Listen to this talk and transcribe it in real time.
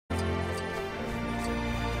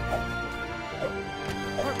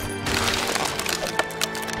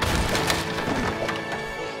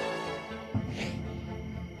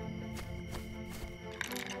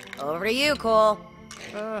Over to you, Cole.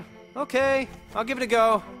 Okay. I'll give it a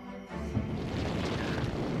go.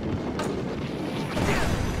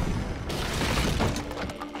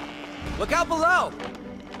 Look out below!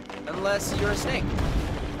 Unless you're a snake.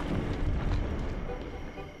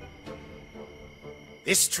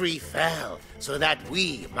 This tree fell so that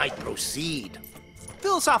we might proceed.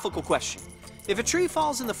 Philosophical question. If a tree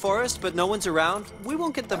falls in the forest but no one's around, we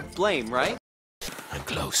won't get the blame, right? I'm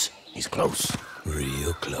close. He's close.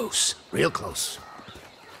 Real close. Real close.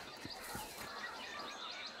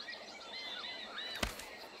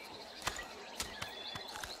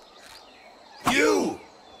 You!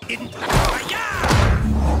 Didn't...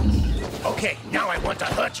 Okay, now I want to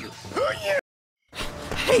hurt you.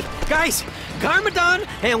 Hey, guys! Garmadon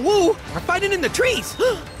and Wu are fighting in the trees!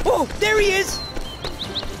 Oh, there he is!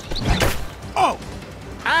 Oh!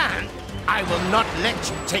 And I will not let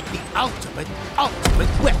you take the ultimate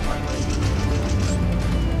weapon.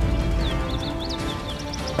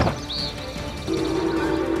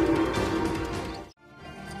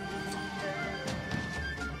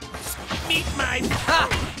 Meet my... Ha!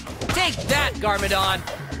 Take that, Garmadon!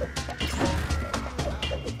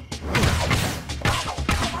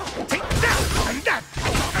 Take that, and that,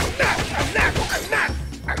 and that, and that, and that,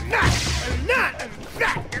 and that, and that, and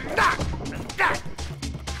that, and that, and that.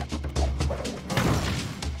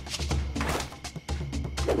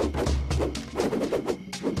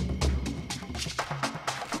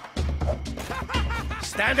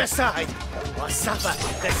 Stand aside, or suffer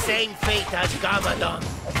the same fate as Garmadon.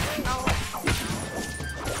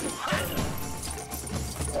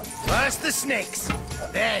 First the snakes,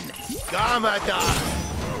 then Garmadon.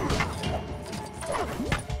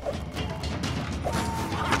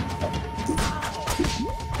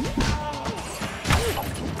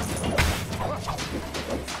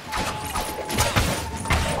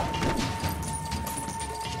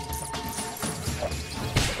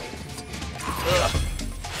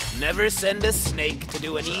 Never send a snake to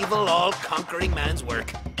do an evil, all-conquering man's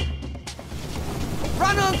work.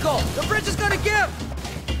 Run, Uncle! The bridge is gonna give!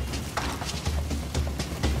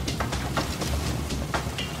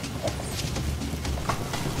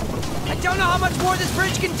 I don't know how much more this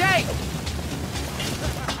bridge can take!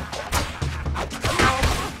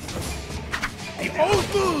 The old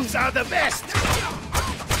moves are the best!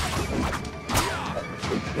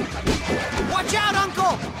 Watch out,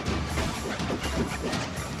 Uncle!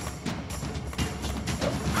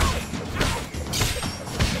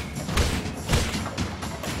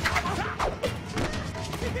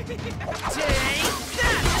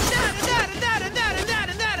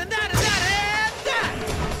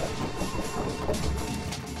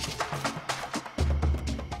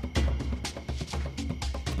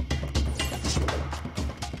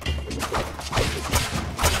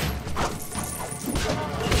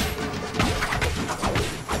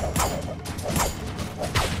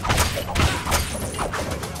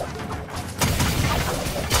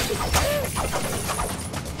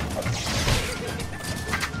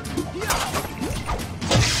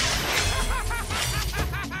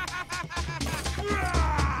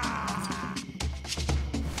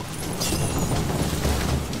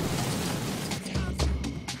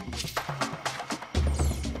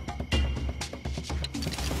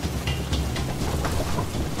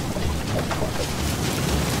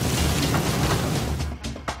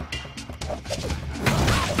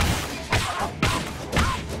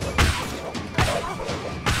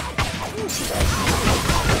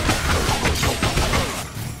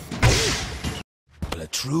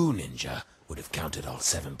 True ninja would have counted all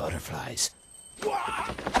 7 butterflies.